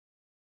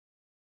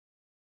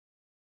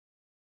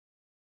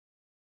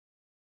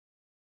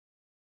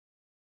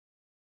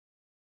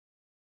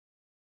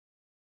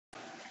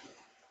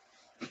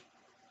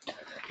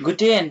Good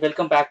day and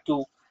welcome back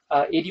to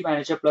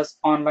ADManager Plus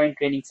online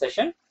training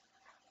session.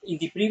 In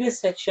the previous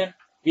section,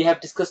 we have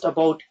discussed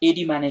about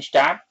ADManage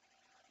tab,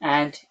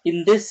 and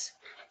in this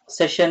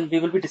session,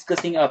 we will be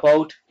discussing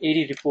about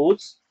AD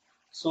reports.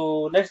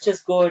 So let's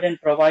just go ahead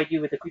and provide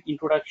you with a quick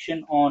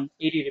introduction on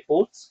AD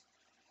reports,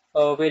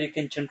 where you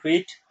can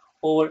generate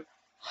over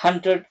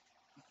 100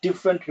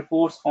 different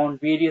reports on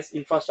various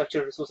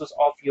infrastructure resources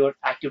of your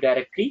Active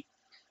Directory.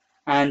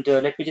 And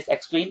let me just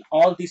explain,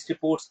 all these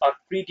reports are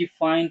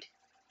predefined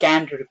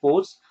canned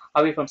reports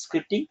away from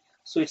scripting.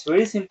 So it's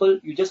very simple.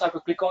 You just have to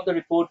click on the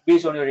report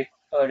based on your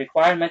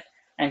requirement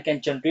and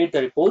can generate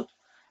the report.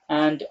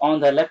 And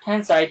on the left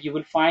hand side, you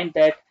will find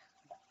that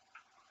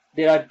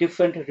there are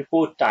different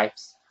report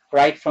types,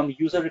 right from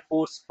user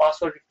reports,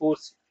 password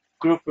reports,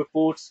 group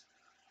reports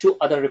to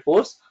other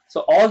reports.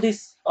 So all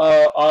these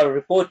are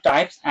report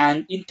types,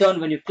 and in turn,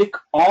 when you click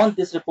on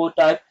this report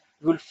type,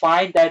 you will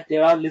find that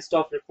there are list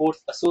of reports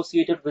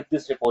associated with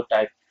this report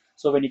type.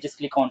 So when you just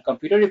click on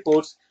computer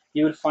reports,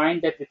 you will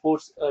find that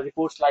reports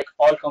like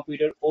all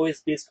computer,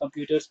 OS based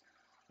computers,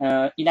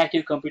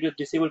 inactive computers,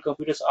 disabled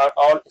computers are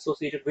all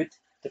associated with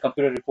the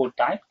computer report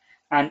type.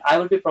 And I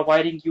will be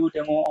providing you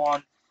demo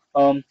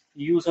on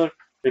user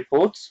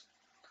reports.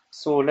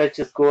 So let's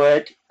just go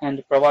ahead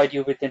and provide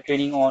you with a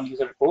training on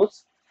user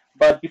reports.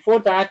 But before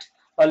that,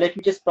 let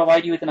me just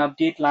provide you with an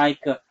update.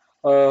 Like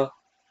uh,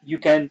 you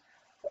can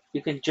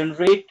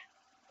generate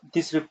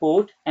this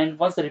report, and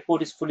once the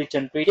report is fully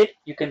generated,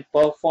 you can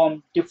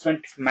perform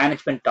different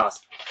management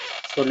tasks.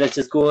 So let's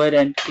just go ahead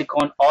and click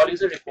on all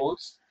user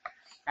reports,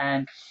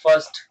 and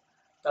first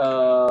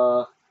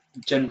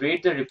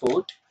generate the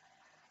report.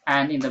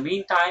 And in the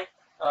meantime,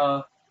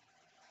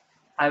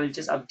 I will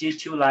just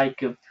update you,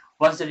 like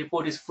once the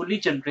report is fully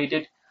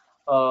generated,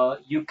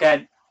 you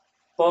can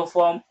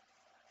perform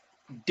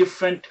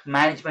different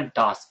management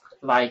tasks.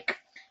 Like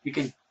you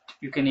can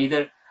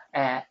either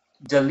uh,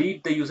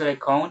 delete the user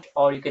account,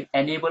 or you can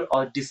enable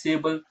or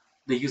disable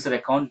the user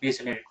account based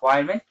on your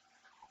requirement,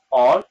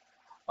 or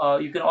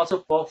you can also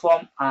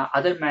perform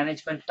other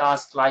management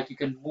tasks, like you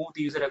can move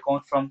the user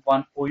account from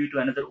one OU to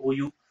another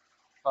OU.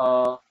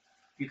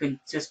 You can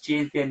just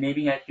change their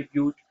naming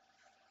attribute.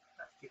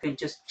 You can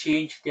just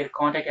change their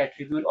contact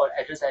attribute or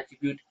address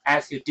attribute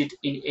as you did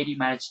in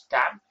ADManage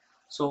tab.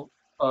 So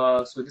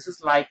this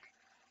is like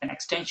an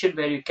extension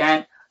where you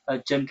can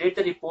generate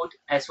the report,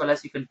 as well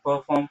as you can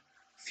perform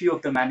few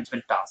of the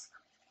management tasks.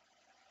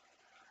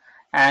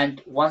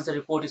 And once the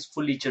report is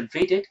fully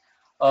generated,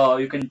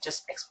 you can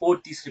just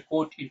export this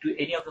report into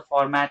any of the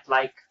format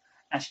like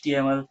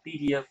HTML,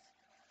 PDF,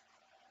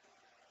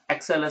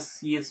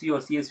 XLS, CSV, or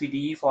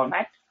CSVDE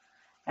format.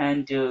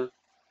 And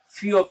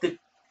few of the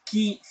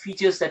key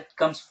features that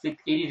comes with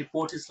AD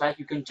reports is like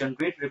you can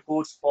generate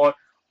reports for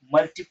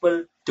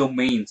multiple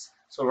domains.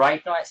 So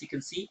right now, as you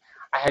can see,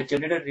 I have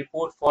generated a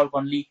report for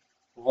only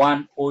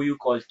one OU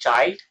called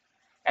child,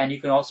 and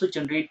you can also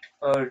generate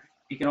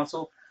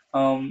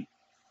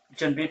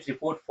generate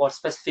report for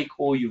specific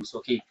OUs.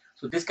 Okay,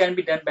 so this can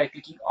be done by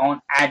clicking on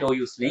add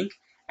OUs link,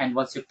 and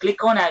once you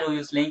click on add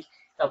OUs link,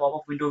 a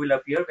pop-up window will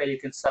appear where you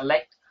can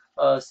select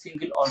a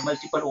single or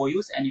multiple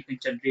OUs and you can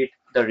generate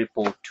the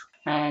report.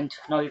 And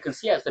now you can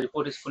see, as the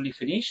report is fully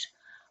finished,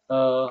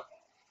 uh,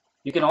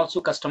 you can also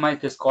customize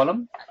this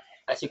column.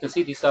 As you can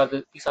see, these are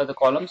the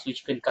columns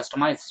which you can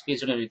customize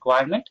based on your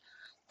requirement.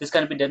 This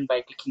can be done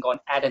by clicking on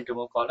add and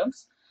remove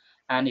columns.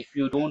 And if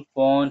you don't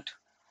want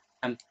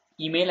an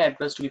email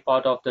address to be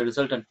part of the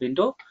resultant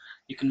window,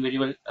 you can very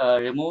well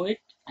remove it,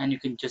 and you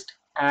can just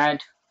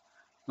add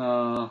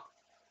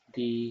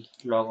the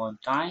logon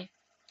time.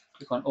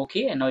 Click on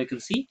OK, and now you can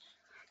see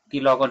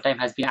the logon time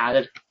has been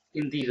added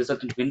in the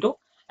resultant window.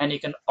 And you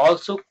can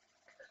also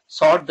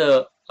sort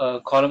the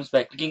columns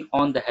by clicking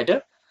on the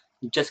header.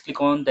 You just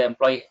click on the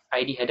employee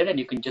ID header and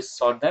you can just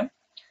sort them.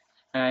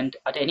 And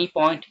at any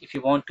point, if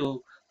you want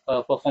to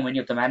perform any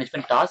of the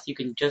management tasks, you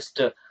can just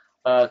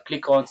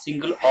click on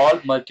single,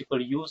 all,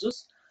 multiple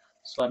users.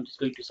 So I'm just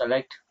going to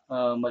select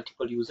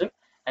multiple user,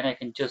 and I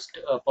can just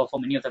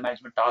perform any of the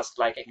management tasks.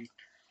 Like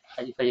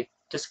if I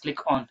just click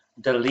on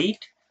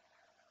delete,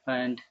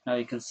 and now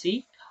you can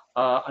see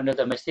under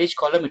the message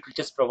column, it will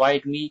just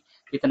provide me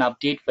with an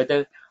update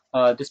whether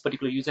this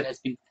particular user has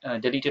been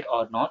deleted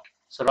or not.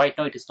 So right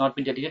now it has not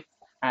been deleted,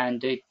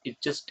 and it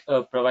just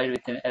provided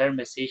with an error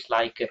message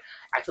like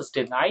access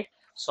denied.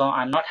 So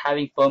I'm not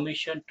having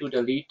permission to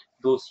delete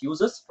those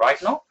users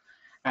right now.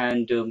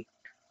 And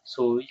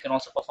so you can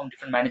also perform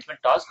different management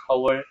tasks.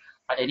 However,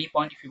 at any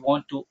point, if you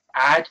want to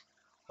add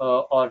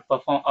or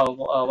perform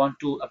want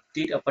to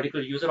update a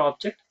particular user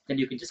object, then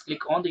you can just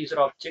click on the user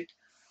object.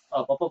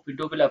 A pop-up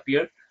window will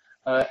appear,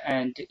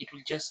 and it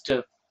will just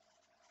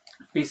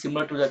be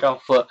similar to that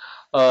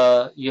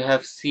of you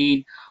have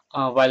seen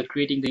while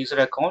creating the user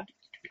account.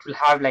 It will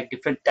have like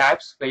different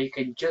tabs where you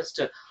can just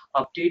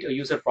update a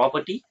user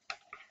property,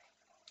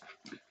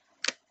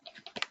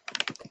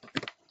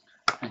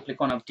 and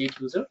click on update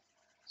user.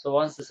 So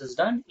once this is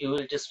done, you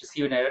will just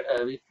receive an error,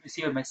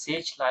 receive a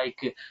message like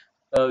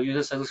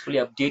user successfully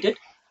updated.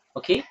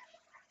 Okay,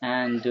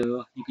 and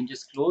you can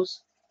just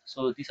close.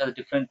 So these are the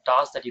different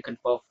tasks that you can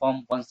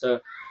perform once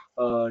the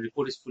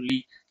report is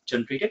fully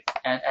generated.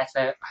 And as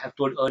I have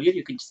told earlier,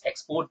 you can just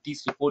export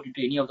these report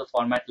into any of the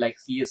format like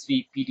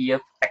CSV,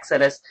 PDF,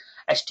 XLS,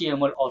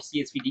 HTML, or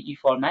CSVDE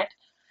format.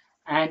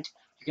 And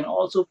you can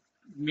also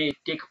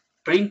take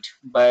print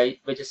by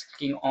just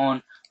clicking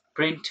on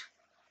print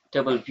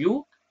table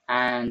view,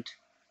 and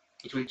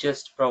it will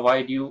just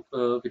provide you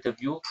with a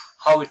view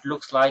how it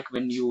looks like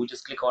when you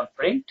just click on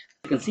print.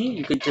 You can see,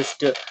 you can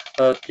just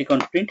click on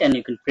print and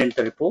you can print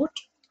the report.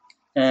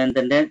 And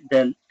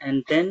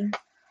then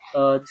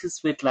this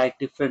is with like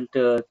different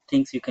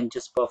things you can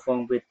just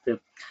perform with the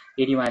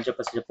ADManager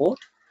plus report.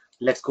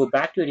 Let's go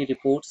back to AD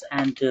reports,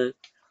 and you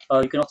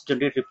can also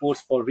generate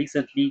reports for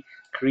recently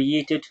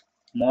created,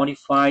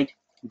 modified,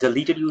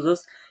 deleted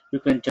users. You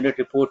can generate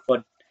report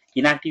for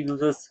inactive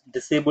users,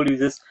 disabled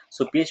users.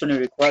 So based on your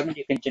requirement,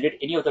 you can generate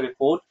any of the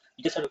report.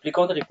 You just have to click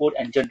on the report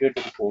and generate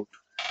the report.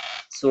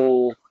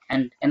 So,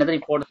 and another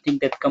important thing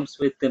that comes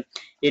with the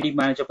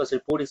ADManager plus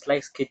report is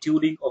like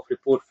scheduling of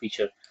report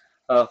feature.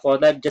 For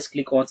that, just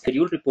click on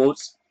schedule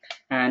reports,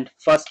 and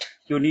first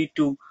you need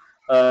to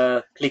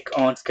click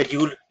on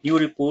schedule new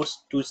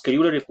reports. To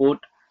schedule a report,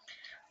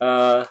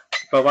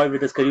 provide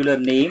with the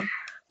scheduler name.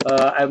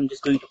 I'm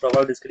just going to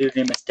provide the scheduler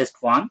name as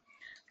test1,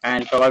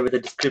 and provide with a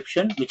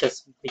description which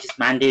is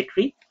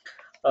mandatory.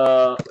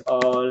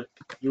 Or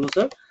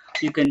user,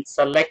 you can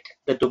select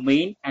the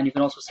domain, and you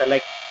can also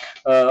select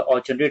or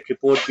generate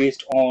report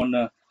based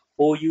on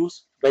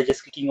OUs by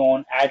just clicking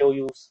on add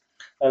OUs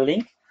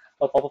link.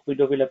 A pop-up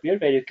window will appear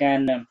where you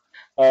can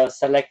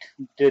select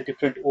the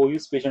different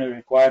OUs based on your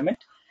requirement,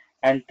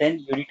 and then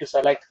you need to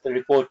select the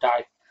report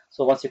type.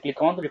 So once you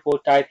click on the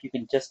report type, you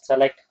can just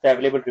select the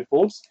available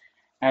reports,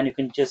 and you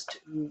can just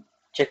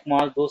check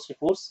mark those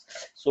reports.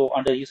 So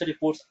under user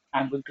reports,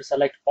 I'm going to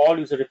select all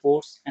user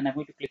reports, and I'm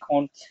going to click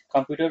on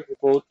computer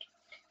report,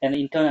 and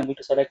in turn I'm going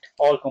to select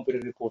all computer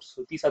reports.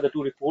 So these are the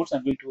two reports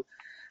I'm going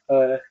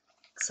to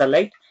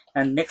select.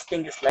 And next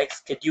thing is like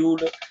schedule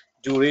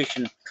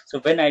duration. So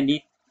when I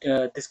need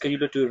the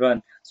scheduler to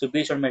run, so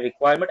based on my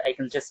requirement, I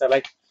can just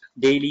select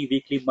daily,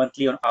 weekly,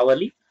 monthly, or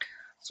hourly.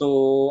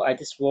 So I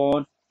just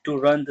want to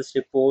run this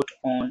report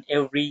on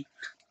every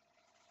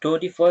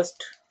 21st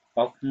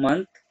of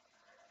month.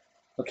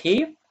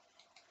 Okay,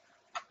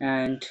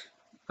 and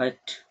at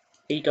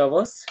 8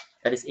 hours,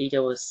 that is 8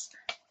 hours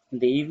in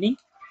the evening.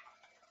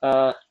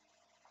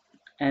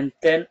 And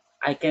then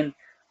I can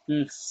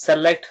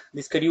select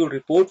the schedule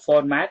report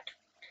format.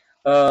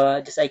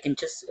 Just I can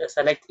just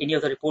select any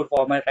of the report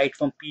format, right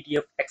from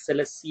PDF,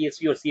 XLS,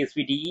 CSV, or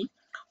CSVDE,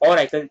 or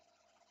I can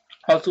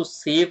also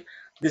save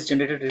this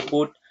generated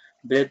report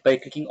by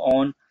clicking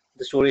on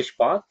the storage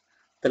path.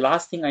 The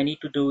last thing I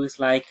need to do is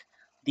like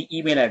the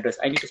email address.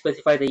 I need to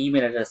specify the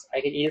email address.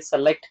 I can either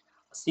select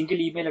a single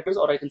email address,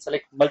 or I can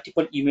select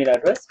multiple email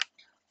address.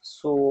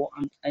 So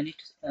I need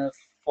to,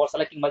 for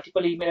selecting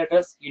multiple email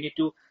address, you need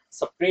to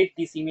separate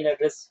this email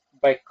address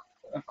by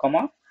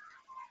comma,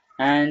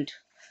 and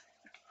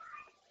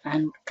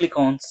click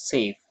on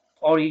save.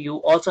 Or you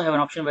also have an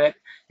option where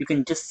you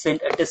can just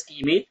send a test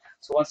email.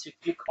 So once you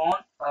click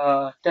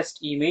on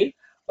test email,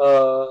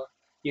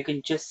 you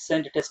can just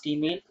send a test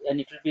email, and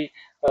it will be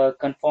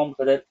confirmed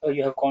whether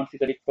you have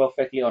configured it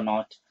perfectly or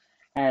not.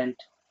 And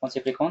once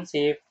you click on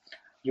save,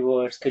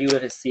 your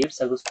scheduler has saved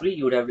successfully.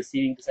 You would have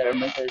receiving this error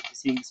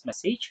receiving this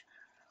message.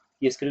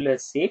 Your scheduler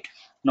is saved.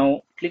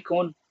 Now click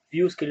on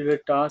view scheduler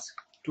task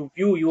to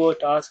view your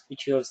task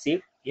which you have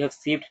saved. You have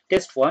saved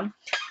test1,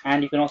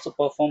 and you can also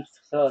perform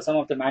some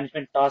of the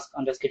management tasks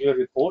under scheduler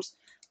reports,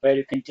 where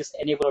you can just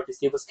enable or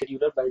disable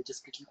scheduler by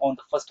just clicking on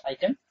the first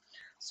icon.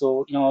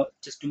 So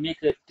just to make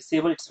it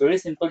disable, it's very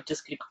simple.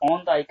 Just click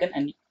on the icon,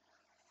 and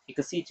you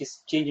can see it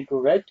is changed into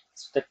red.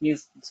 So that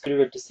means the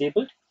scheduler is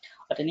disabled.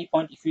 At any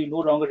point, if you no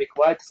longer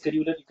require the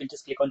scheduler, you can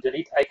just click on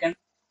delete icon,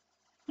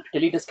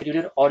 delete the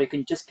scheduler, or you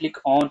can just click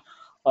on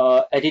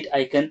edit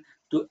icon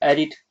to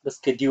edit the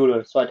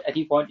scheduler. So at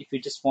any point, if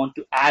you just want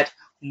to add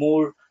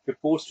more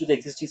reports to the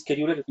existing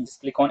scheduler, you can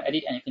just click on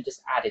edit and you can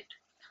just add it.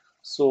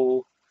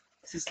 So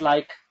this is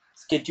like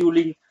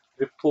scheduling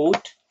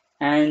report.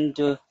 And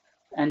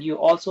you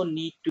also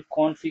need to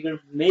configure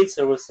mail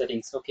server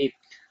settings. Okay,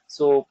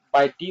 so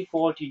by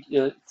default,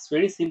 it's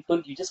very simple.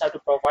 You just have to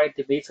provide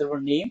the mail server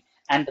name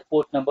and the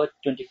port number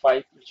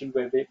 25, which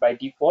will be by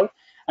default.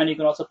 And you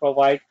can also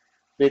provide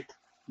with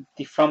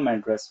the from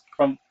address,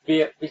 from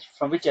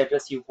which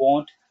address you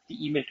want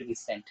the email to be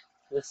sent.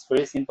 This is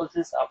very simple.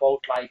 This is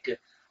about like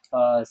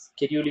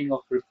scheduling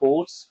of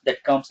reports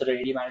that comes under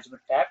AD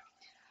management tab.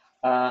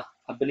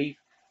 I believe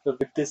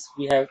with this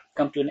we have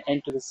come to an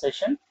end to this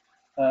session.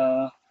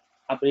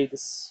 I believe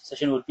this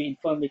session would be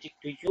informative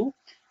to you,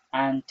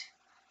 and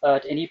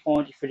at any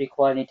point if you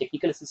require any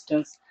technical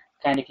assistance,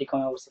 kindly click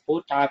on our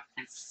support tab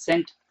and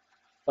send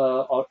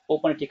or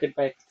open a ticket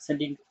by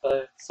sending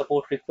a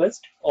support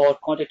request or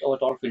contact our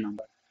toll-free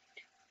number.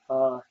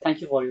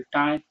 Thank you for your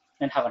time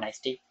and have a nice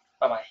day.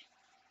 Bye bye.